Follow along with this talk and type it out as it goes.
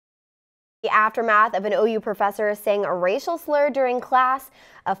The aftermath of an OU professor saying a racial slur during class,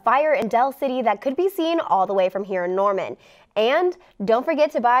 a fire in Del City that could be seen all the way from here in Norman. And don't forget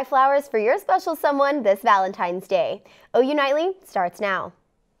to buy flowers for your special someone this Valentine's Day. OU Nightly starts now.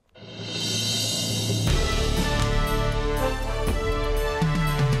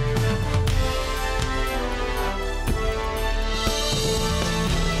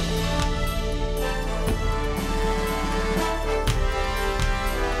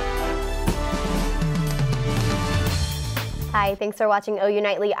 Hi, thanks for watching OU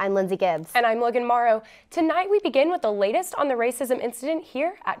Nightly. I'm Lindsey Gibbs. And I'm Logan Morrow. Tonight we begin with the latest on the racism incident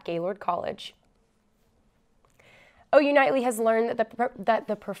here at Gaylord College. OU Nightly has learned that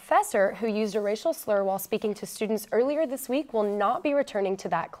the professor who used a racial slur while speaking to students earlier this week will not be returning to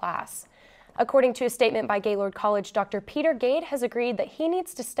that class. According to a statement by Gaylord College, Dr. Peter Gade has agreed that he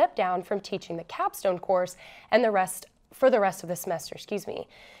needs to step down from teaching the capstone course and for the rest of the semester.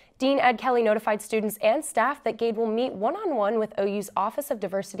 Dean Ed Kelly notified students and staff that Gade will meet one-on-one with OU's Office of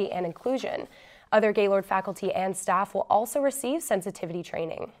Diversity and Inclusion. Other Gaylord faculty and staff will also receive sensitivity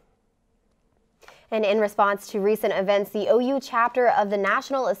training. And in response to recent events, the OU chapter of the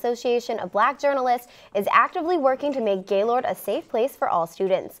National Association of Black Journalists is actively working to make Gaylord a safe place for all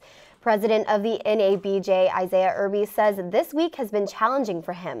students. President of the NABJ, Isaiah Irby, says this week has been challenging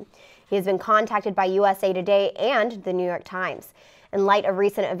for him. He has been contacted by USA Today and the New York Times. In light of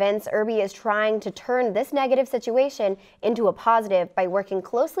recent events, Irby is trying to turn this negative situation into a positive by working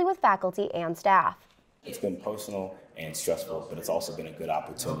closely with faculty and staff. It's been personal and stressful, but it's also been a good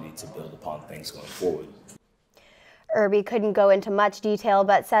opportunity to build upon things going forward. Irby couldn't go into much detail,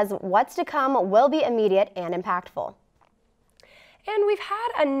 but says what's to come will be immediate and impactful. And we've had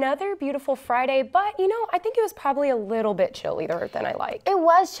another beautiful Friday, but I think it was probably a little bit chillier than I like. It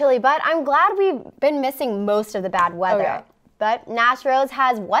was chilly, but I'm glad we've been missing most of the bad weather. Okay. But Nash Rhodes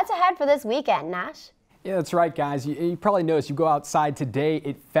has what's ahead for this weekend. Nash? Yeah, that's right, guys. You probably noticed you go outside today,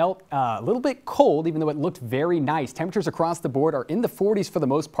 it felt a little bit cold, even though it looked very nice. Temperatures across the board are in the 40s for the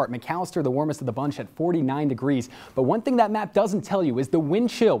most part. McAllister, the warmest of the bunch, at 49 degrees. But one thing that map doesn't tell you is the wind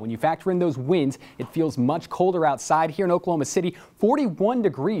chill. When you factor in those winds, it feels much colder outside. Here in Oklahoma City, 41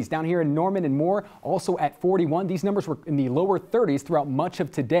 degrees. Down here in Norman and Moore, also at 41. These numbers were in the lower 30s throughout much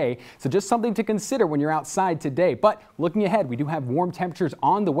of today. So just something to consider when you're outside today. But looking ahead, we do have warm temperatures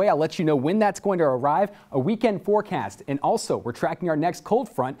on the way. I'll let you know when that's going to arrive. A weekend forecast, and also we're tracking our next cold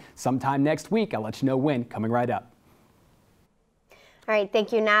front sometime next week. I'll let you know when, coming right up. All right,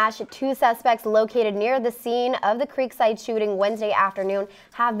 thank you, Nash. 2 suspects located near the scene of the Creekside shooting Wednesday afternoon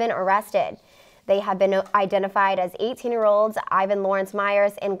have been arrested. They have been identified as 18-year-olds Ivan Lawrence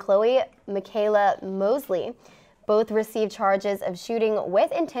Myers and Chloe Michaela Mosley. Both received charges of shooting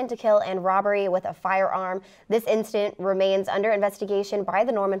with intent to kill and robbery with a firearm. This incident remains under investigation by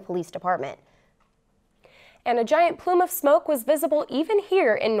the Norman Police Department. And a giant plume of smoke was visible even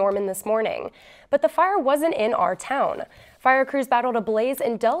here in Norman this morning. But the fire wasn't in our town. Fire crews battled a blaze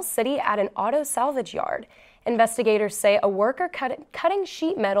in Del City at an auto salvage yard. Investigators say a worker cutting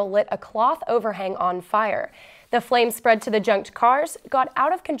sheet metal lit a cloth overhang on fire. The flames spread to the junked cars, got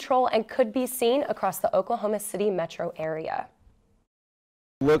out of control, and could be seen across the Oklahoma City metro area.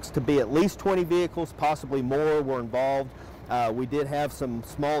 Looks to be at least 20 vehicles, possibly more, were involved. We did have some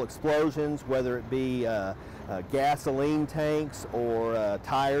small explosions, whether it be gasoline tanks or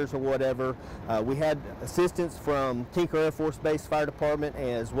tires or whatever. We had assistance from Tinker Air Force Base Fire Department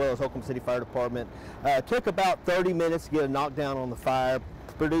as well as Oklahoma City Fire Department. Took about 30 minutes to get a knockdown on the fire,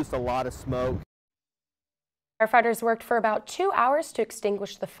 produced a lot of smoke. Firefighters worked for about 2 hours to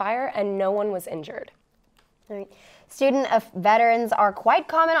extinguish the fire, and no one was injured. All right. Student veterans are quite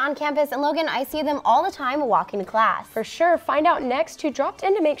common on campus, and Logan, I see them all the time walking to class. For sure. Find out next who dropped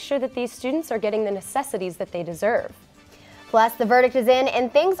in to make sure that these students are getting the necessities that they deserve. Plus, the verdict is in,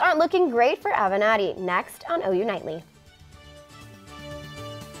 and things aren't looking great for Avenatti. Next on OU Nightly.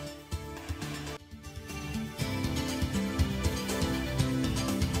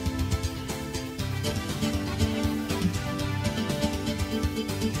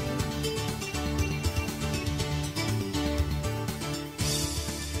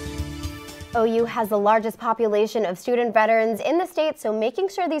 OU has the largest population of student veterans in the state, so making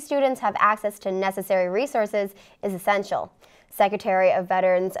sure these students have access to necessary resources is essential. Secretary of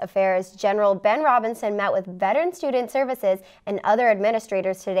Veterans Affairs General Ben Robinson met with Veteran Student Services and other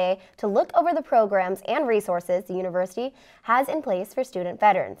administrators today to look over the programs and resources the university has in place for student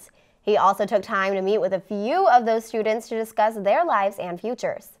veterans. He also took time to meet with a few of those students to discuss their lives and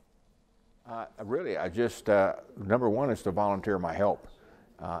futures. I just, number one is to volunteer my help.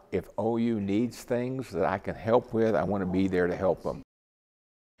 If OU needs things that I can help with, I want to be there to help them.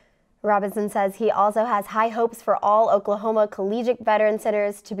 Robinson says he also has high hopes for all Oklahoma collegiate veteran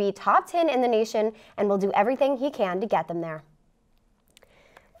centers to be top 10 in the nation and will do everything he can to get them there.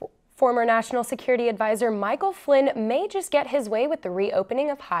 Former National Security Advisor Michael Flynn may just get his way with the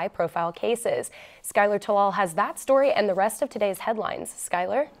reopening of high-profile cases. Skylar Tallal has that story and the rest of today's headlines.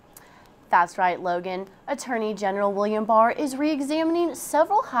 Skylar? That's right, Logan. Attorney General William Barr is re-examining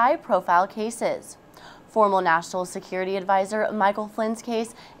several high-profile cases. Former National Security Advisor Michael Flynn's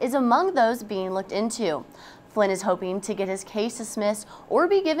case is among those being looked into. Flynn is hoping to get his case dismissed or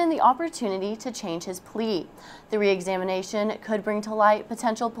be given the opportunity to change his plea. The re-examination could bring to light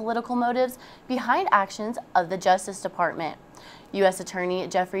potential political motives behind actions of the Justice Department. U.S. Attorney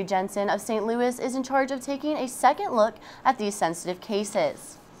Jeffrey Jensen of St. Louis is in charge of taking a second look at these sensitive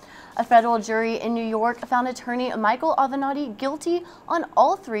cases. A federal jury in New York found attorney Michael Avenatti guilty on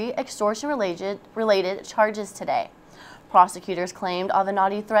all 3 extortion-related charges today. Prosecutors claimed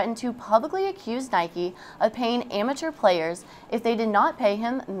Avenatti threatened to publicly accuse Nike of paying amateur players if they did not pay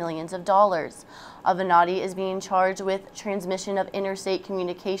him millions of dollars. Avenatti is being charged with transmission of interstate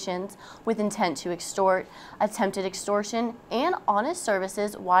communications with intent to extort, attempted extortion, and honest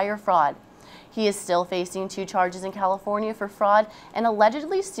services wire fraud. He is still facing 2 charges in California for fraud and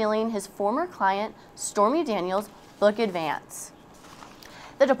allegedly stealing his former client, Stormy Daniels' book advance.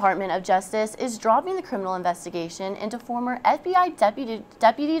 The Department of Justice is dropping the criminal investigation into former FBI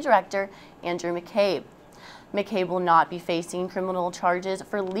Deputy Director Andrew McCabe. McCabe will not be facing criminal charges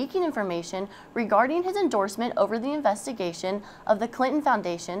for leaking information regarding his endorsement over the investigation of the Clinton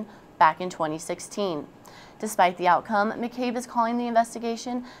Foundation back in 2016. Despite the outcome, McCabe is calling the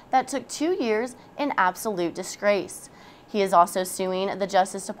investigation that took 2 years an absolute disgrace. He is also suing the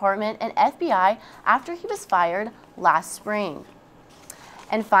Justice Department and FBI after he was fired last spring.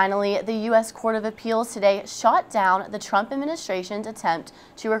 And finally, the U.S. Court of Appeals today shot down the Trump administration's attempt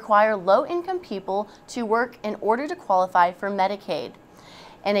to require low-income people to work in order to qualify for Medicaid.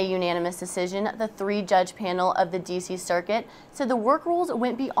 In a unanimous decision, the 3-judge panel of the D.C. Circuit said the work rules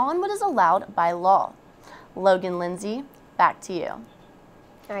went beyond what is allowed by law. Logan, Lindsey, back to you. All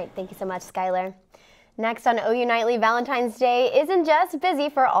right, thank you so much, Skylar. Next on OU Nightly, Valentine's Day isn't just busy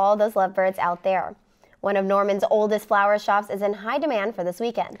for all those lovebirds out there. One of Norman's oldest flower shops is in high demand for this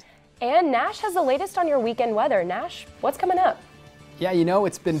weekend. And Nash has the latest on your weekend weather. Nash, what's coming up? Yeah, you know,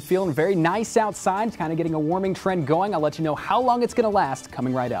 it's been feeling very nice outside, kind of getting a warming trend going. I'll let you know how long it's going to last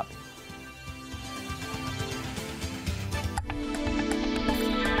coming right up.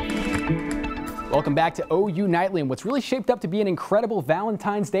 Welcome back to OU Nightly, and what's really shaped up to be an incredible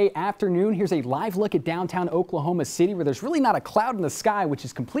Valentine's Day afternoon. Here's a live look at downtown Oklahoma City, where there's really not a cloud in the sky, which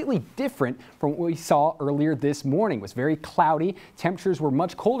is completely different from what we saw earlier this morning. It was very cloudy. Temperatures were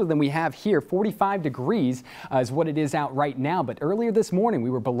much colder than we have here. 45 degrees is what it is out right now, but earlier this morning we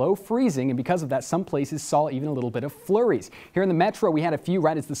were below freezing, and because of that, some places saw even a little bit of flurries. Here in the metro, we had a few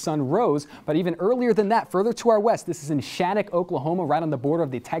right as the sun rose, but even earlier than that, further to our west, this is in Shattuck, Oklahoma, right on the border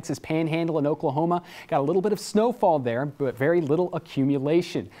of the Texas Panhandle in Oklahoma. Got a little bit of snowfall there, but very little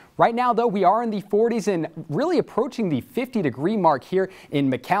accumulation. Right now, though, we are in the 40s and really approaching the 50-degree mark here in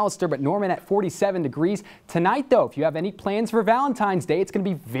McAlester, but Norman at 47 degrees. Tonight, though, if you have any plans for Valentine's Day, it's going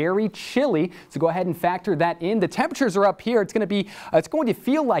to be very chilly, so go ahead and factor that in. The temperatures are up here. It's going to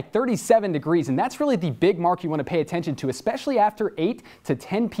feel like 37 degrees, and that's really the big mark you want to pay attention to, especially after 8 to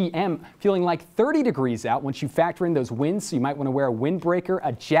 10 p.m., feeling like 30 degrees out once you factor in those winds, so you might want to wear a windbreaker,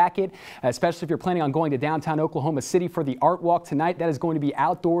 a jacket, especially if you're planning on going to downtown Oklahoma City for the art walk tonight. That is going to be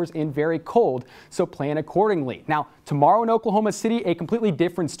outdoors and very cold, so plan accordingly. Now, tomorrow in Oklahoma City, a completely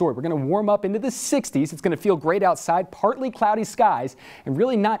different story. We're going to warm up into the 60s. It's going to feel great outside, partly cloudy skies, and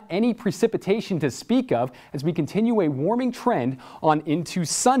really not any precipitation to speak of as we continue a warming trend on into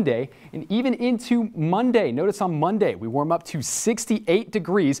Sunday and even into Monday. Notice on Monday, we warm up to 68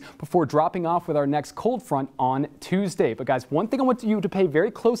 degrees before dropping off with our next cold front on Tuesday. But guys, one thing I want you to pay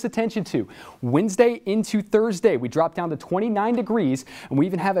very close attention to, Wednesday into Thursday, we drop down to 29 degrees, and we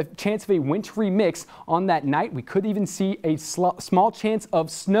even have a chance of a wintry mix on that night. We could even see a small chance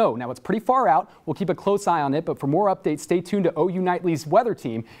of snow. Now, it's pretty far out. We'll keep a close eye on it, but for more updates, stay tuned to OU Nightly's weather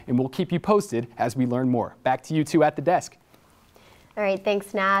team, and we'll keep you posted as we learn more. Back to you two at the desk. All right,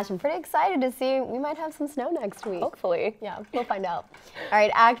 thanks, Nash. I'm pretty excited to see we might have some snow next week. Hopefully. Yeah, we'll find out. All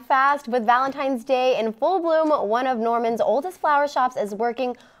right, act fast. With Valentine's Day in full bloom, one of Norman's oldest flower shops is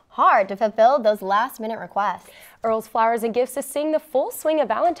working hard to fulfill those last-minute requests. Earl's Flowers and Gifts is seeing the full swing of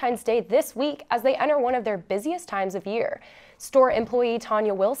Valentine's Day this week as they enter one of their busiest times of year. Store employee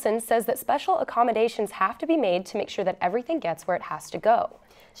Tanya Wilson says that special accommodations have to be made to make sure that everything gets where it has to go.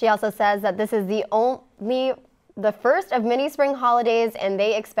 She also says that this is the only the first of many spring holidays, and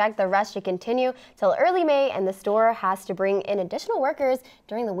they expect the rush to continue till early May, and the store has to bring in additional workers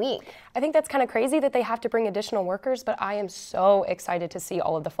during the week. I think that's kind of crazy that they have to bring additional workers, but I am so excited to see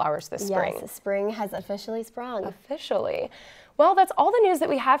all of the flowers this spring. Yes, spring has officially sprung. Officially. Well, that's all the news that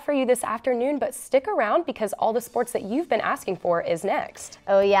we have for you this afternoon, but stick around because all the sports that you've been asking for is next.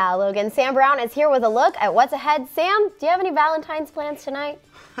 Oh yeah, Logan. Sam Brown is here with a look at what's ahead. Sam, do you have any Valentine's plans tonight?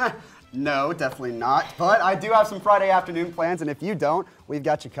 No, definitely not. But I do have some Friday afternoon plans, and if you don't, we've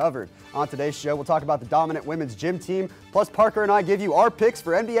got you covered. On today's show, we'll talk about the dominant women's gym team, plus Parker and I give you our picks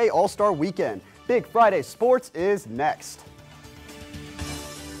for NBA All-Star Weekend. Big Friday Sports is next.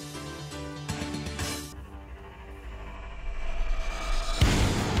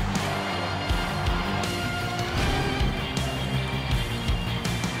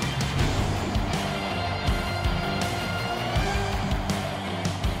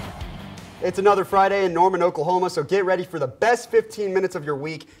 It's another Friday in Norman, Oklahoma, so get ready for the best 15 minutes of your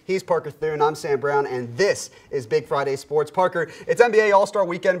week. He's Parker Thune, I'm Sam Brown, and this is Big Friday Sports. Parker, it's NBA All-Star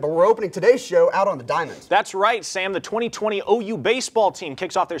Weekend, but we're opening today's show out on the diamonds. That's right, Sam. The 2020 OU baseball team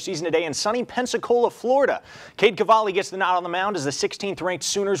kicks off their season today in sunny Pensacola, Florida. Cade Cavalli gets the nod on the mound as the 16th-ranked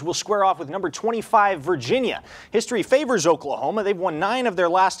Sooners will square off with number 25, Virginia. History favors Oklahoma. They've won 9 of their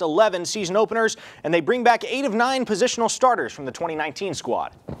last 11 season openers, and they bring back 8 of 9 positional starters from the 2019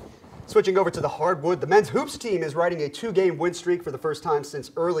 squad. Switching over to the hardwood, the men's hoops team is riding a 2-game win streak for the first time since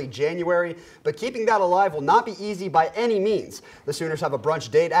early January, but keeping that alive will not be easy by any means. The Sooners have a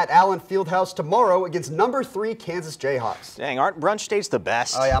brunch date at Allen Fieldhouse tomorrow against number 3 Kansas Jayhawks. Dang, aren't brunch dates the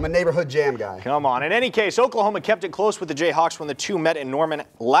best? Oh yeah, I'm a neighborhood jam guy. Come on. In any case, Oklahoma kept it close with the Jayhawks when the two met in Norman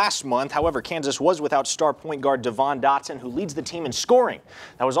last month. However, Kansas was without star point guard Devon Dotson, who leads the team in scoring.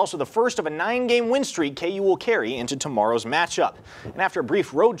 That was also the first of a 9-game win streak KU will carry into tomorrow's matchup. And after a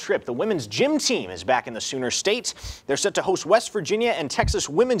brief road trip, the women's gym team is back in the Sooner State. They're set to host West Virginia and Texas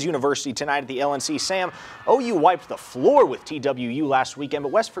Women's University tonight at the LNC. Sam, OU wiped the floor with TWU last weekend,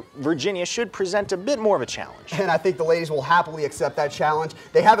 but West Virginia should present a bit more of a challenge. And I think the ladies will happily accept that challenge.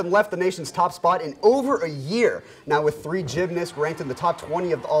 They haven't left the nation's top spot in over a year. Now with 3 gymnasts ranked in the top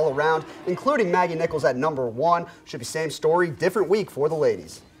 20 of all around, including Maggie Nichols at number 1. Should be same story, different week for the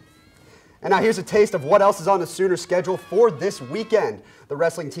ladies. And now here's a taste of what else is on the Sooner schedule for this weekend. The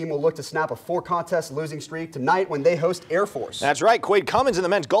wrestling team will look to snap a 4-contest losing streak tonight when they host Air Force. That's right. Quade Cummins and the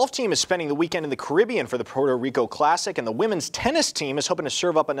men's golf team is spending the weekend in the Caribbean for the Puerto Rico Classic, and the women's tennis team is hoping to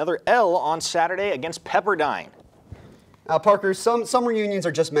serve up another L on Saturday against Pepperdine. Parker, some reunions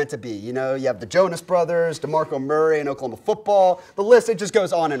are just meant to be. You know, you have the Jonas Brothers, DeMarco Murray, and Oklahoma football. The list, it just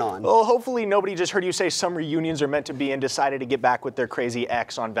goes on and on. Well, hopefully nobody just heard you say some reunions are meant to be and decided to get back with their crazy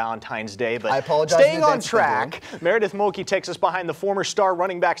ex on Valentine's Day. But I apologize. Staying on track, Meridith Mulkey takes us behind the former star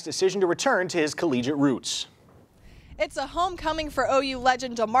running back's decision to return to his collegiate roots. It's a homecoming for OU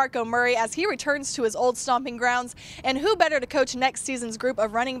legend DeMarco Murray as he returns to his old stomping grounds. And who better to coach next season's group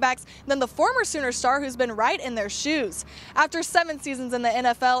of running backs than the former Sooner star who's been right in their shoes. After 7 seasons in the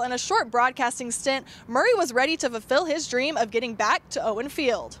NFL and a short broadcasting stint, Murray was ready to fulfill his dream of getting back to Owen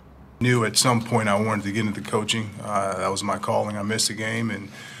Field. Knew at some point I wanted to get into coaching. That was my calling. I missed the game, and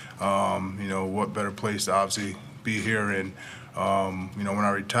you know, what better place to obviously be here. And you know, when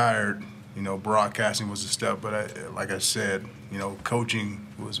I retired, you know, broadcasting was a step, but like I said, you know, coaching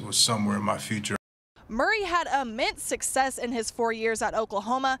was somewhere in my future. Murray had immense success in his 4 years at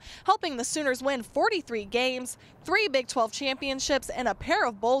Oklahoma, helping the Sooners win 43 games, 3 Big 12 championships, and a pair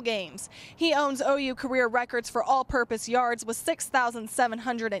of bowl games. He owns OU career records for all-purpose yards with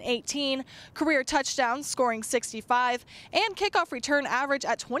 6,718, career touchdowns scoring 65, and kickoff return average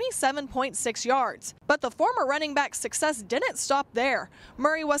at 27.6 yards. But the former running back's success didn't stop there.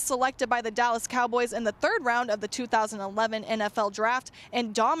 Murray was selected by the Dallas Cowboys in the 3rd round of the 2011 NFL Draft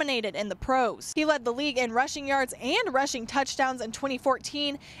and dominated in the pros. He led the league in rushing yards and rushing touchdowns in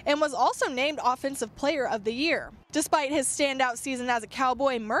 2014 and was also named Offensive Player of the Year. Despite his standout season as a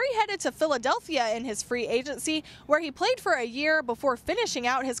Cowboy, Murray headed to Philadelphia in his free agency, where he played for a year before finishing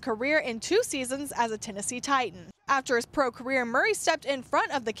out his career in 2 seasons as a Tennessee Titan. After his pro career, Murray stepped in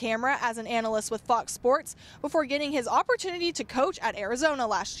front of the camera as an analyst with Fox Sports before getting his opportunity to coach at Arizona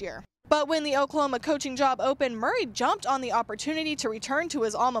last year. But when the Oklahoma coaching job opened, Murray jumped on the opportunity to return to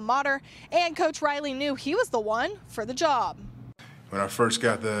his alma mater, and Coach Riley knew he was the one for the job. When I first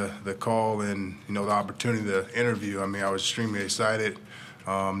got the call and, you know, the opportunity to interview, I mean, I was extremely excited,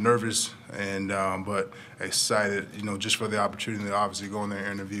 nervous, and but excited, you know, just for the opportunity to obviously go in there and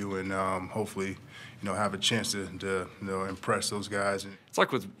interview and hopefully, you know, have a chance to you know, impress those guys. It's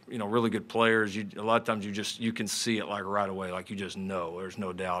like with, you know, really good players, a lot of times you can see it like right away, like you just know, there's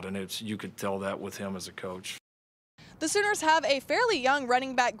no doubt, and you could tell that with him as a coach. The Sooners have a fairly young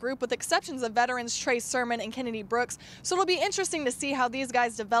running back group with exceptions of veterans Trey Sermon and Kennedy Brooks, so it'll be interesting to see how these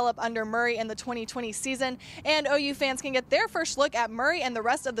guys develop under Murray in the 2020 season. And OU fans can get their first look at Murray and the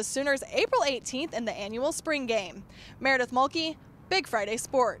rest of the Sooners April 18th in the annual spring game. Meridith, Mulkey, Big Friday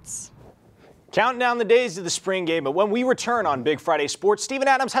Sports. Counting down the days to the spring game, but when we return on Big Friday Sports, Steven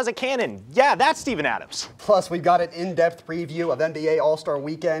Adams has a cannon. Yeah, that's Steven Adams. Plus, we've got an in-depth preview of NBA All-Star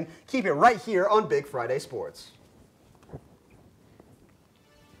Weekend. Keep it right here on Big Friday Sports.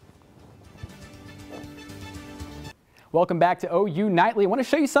 Welcome back to OU Nightly. I want to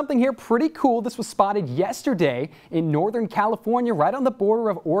show you something here pretty cool. This was spotted yesterday in Northern California, right on the border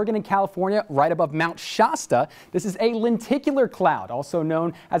of Oregon and California, right above Mount Shasta. This is a lenticular cloud, also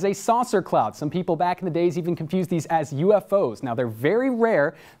known as a saucer cloud. Some people back in the days even confused these as UFOs. Now, they're very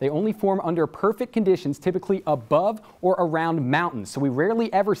rare. They only form under perfect conditions, typically above or around mountains. So we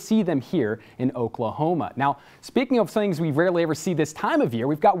rarely ever see them here in Oklahoma. Now, speaking of things we rarely ever see this time of year,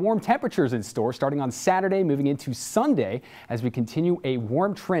 we've got warm temperatures in store starting on Saturday, moving into Sunday, as we continue a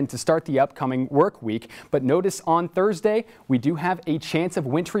warm trend to start the upcoming work week. But notice on Thursday, we do have a chance of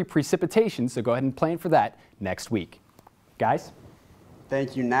wintry precipitation, so go ahead and plan for that next week. Guys?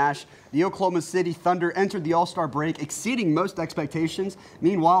 Thank you, Nash. The Oklahoma City Thunder entered the All-Star break exceeding most expectations.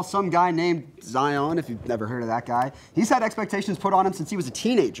 Meanwhile, some guy named Zion, if you've never heard of that guy, he's had expectations put on him since he was a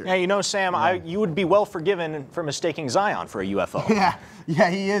teenager. Yeah, you know, Sam, you would be well forgiven for mistaking Zion for a UFO.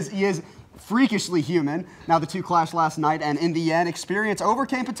 Yeah, he is freakishly human. Now, the two clashed last night, and in the end, experience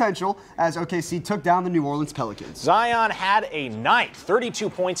overcame potential as OKC took down the New Orleans Pelicans. Zion had a night, 32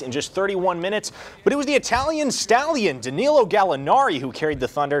 points in just 31 minutes, but it was the Italian stallion, Danilo Gallinari, who carried the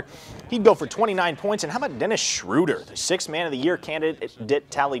Thunder. He'd go for 29 points, and how about Dennis Schroeder? The sixth Man of the Year candidate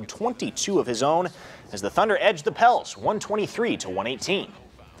tallied 22 of his own as the Thunder edged the Pels, 123 to 118.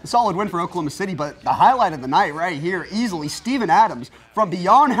 A solid win for Oklahoma City, but the highlight of the night right here, easily, Steven Adams from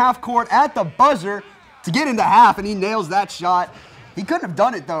beyond half court at the buzzer to get into half, and he nails that shot. He couldn't have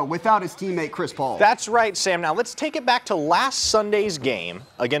done it, though, without his teammate Chris Paul. That's right, Sam. Now, let's take it back to last Sunday's game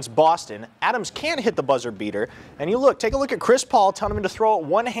against Boston. Adams can't hit the buzzer beater, and take a look at Chris Paul telling him to throw it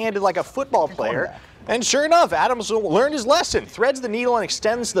one-handed like a football player. And sure enough, Adams learned his lesson, threads the needle and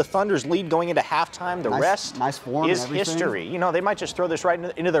extends the Thunder's lead going into halftime. The rest is history. You know, they might just throw this right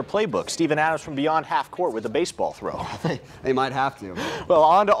into their playbook. Steven Adams from beyond half court with a baseball throw. They might have to. Well,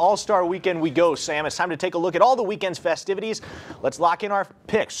 on to All-Star Weekend we go, Sam. It's time to take a look at all the weekend's festivities. Let's lock in our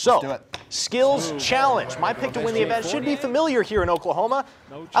picks. So, Skills Challenge. My pick to win the event should be familiar here in Oklahoma.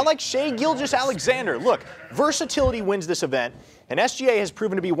 I like Shai Gilgeous-Alexander. Look, versatility wins this event, and SGA has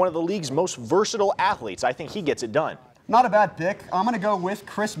proven to be one of the league's most versatile athletes. I think he gets it done. Not a bad pick. I'm going to go with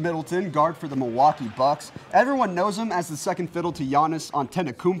Chris Middleton, guard for the Milwaukee Bucks. Everyone knows him as the second fiddle to Giannis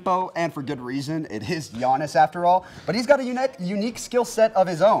Antetokounmpo, and for good reason. It is Giannis after all. But he's got a unique skill set of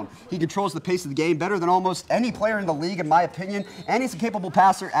his own. He controls the pace of the game better than almost any player in the league, in my opinion, and he's a capable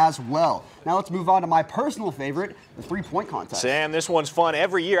passer as well. Now let's move on to my personal favorite, the three-point contest. Sam, this one's fun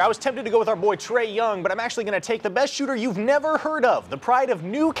every year. I was tempted to go with our boy Trae Young, but I'm actually going to take the best shooter you've never heard of, the pride of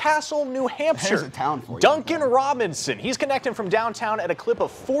Newcastle, New Hampshire. There's a town for you. Duncan Robinson. He's connecting from downtown at a clip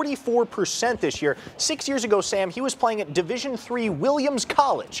of 44% this year. 6 years ago, Sam, he was playing at Division III Williams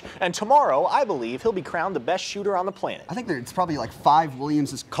College. And tomorrow, I believe, he'll be crowned the best shooter on the planet. I think it's probably like 5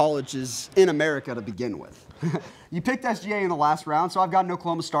 Williams colleges in America to begin with. You picked SGA in the last round, so I've got an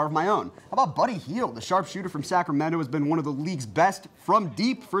Oklahoma star of my own. How about Buddy Hield? The sharpshooter from Sacramento has been one of the league's best from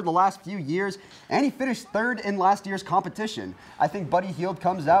deep for the last few years, and he finished third in last year's competition. I think Buddy Hield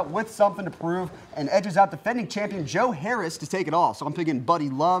comes out with something to prove and edges out defending champion Joe Harris to take it all. So I'm picking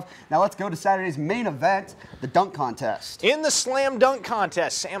Buddy Love. Now let's go to Saturday's main event, the dunk contest. In the slam dunk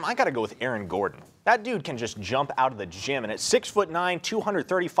contest, Sam, I got to go with Aaron Gordon. That dude can just jump out of the gym, and at 6'9",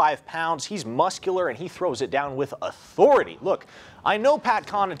 235 pounds, he's muscular and he throws it down with authority. Look, I know Pat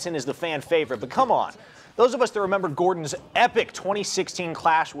Connaughton is the fan favorite, but come on. Those of us that remember Gordon's epic 2016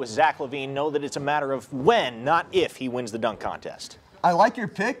 clash with Zach LaVine know that it's a matter of when, not if, he wins the dunk contest. I like your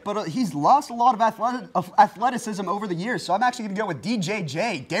pick, but he's lost a lot of athleticism over the years, so I'm actually going to go with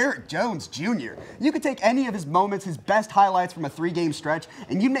DJJ, Derrick Jones Jr. You could take any of his moments, his best highlights from a 3-game stretch,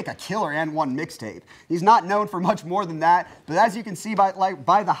 and you'd make a killer and one mixtape. He's not known for much more than that, but as you can see by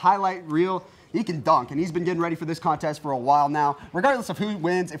the highlight reel, he can dunk, and he's been getting ready for this contest for a while now. Regardless of who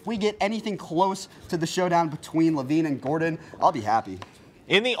wins, if we get anything close to the showdown between LaVine and Gordon, I'll be happy.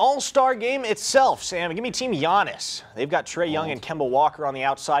 In the All-Star game itself, Sam, give me Team Giannis. They've got Trae Young and Kemba Walker on the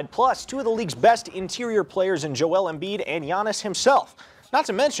outside, plus two of the league's best interior players in Joel Embiid and Giannis himself. Not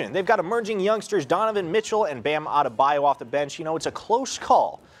to mention, they've got emerging youngsters Donovan Mitchell and Bam Adebayo off the bench. You know, it's a close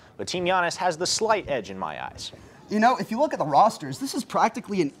call, but Team Giannis has the slight edge in my eyes. You know, if you look at the rosters, this is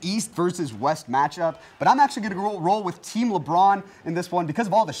practically an East versus West matchup, but I'm actually going to roll with Team LeBron in this one because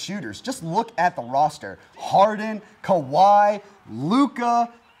of all the shooters. Just look at the roster. Harden, Kawhi,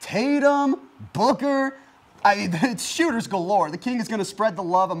 Luka, Tatum, Booker. I mean, it's shooters galore. The King is going to spread the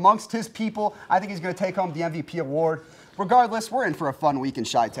love amongst his people. I think he's going to take home the MVP award. Regardless, we're in for a fun week in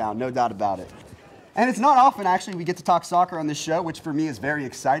Chi-Town, no doubt about it. And it's not often, actually, we get to talk soccer on this show, which for me is very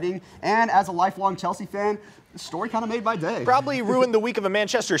exciting. And as a lifelong Chelsea fan, the story kind of made my day. Probably ruined the week of a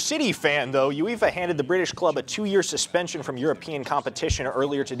Manchester City fan, though. UEFA handed the British club a 2-year suspension from European competition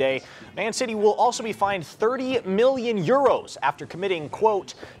earlier today. Man City will also be fined 30 million euros after committing,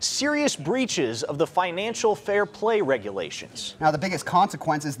 quote, serious breaches of the financial fair play regulations. Now, the biggest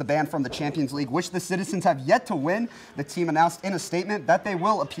consequence is the ban from the Champions League, which the citizens have yet to win. The team announced in a statement that they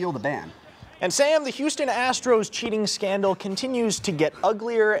will appeal the ban. And Sam, the Houston Astros cheating scandal continues to get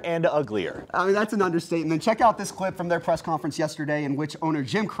uglier and uglier. I mean, that's an understatement. Check out this clip from their press conference yesterday in which owner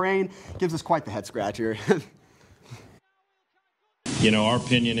Jim Crane gives us quite the head scratcher. You know, our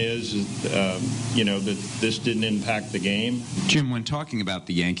opinion is, you know, that this didn't impact the game. Jim, when talking about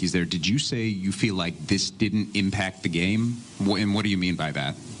the Yankees there, did you say you feel like this didn't impact the game? And what do you mean by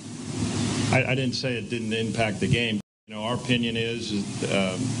that? I didn't say it didn't impact the game. You know, our opinion is,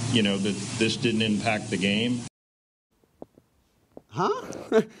 you know, that this didn't impact the game. Huh?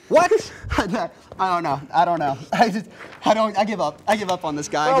 What? I don't know. I give up. I give up on this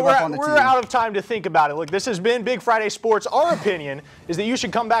guy. Well, I give up on the team. We're out of time to think about it. Look, this has been Big Friday Sports. Our opinion is that you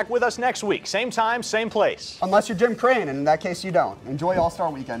should come back with us next week. Same time, same place. Unless you're Jim Crane, and in that case you don't. Enjoy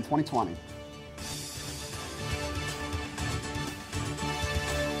All-Star Weekend 2020.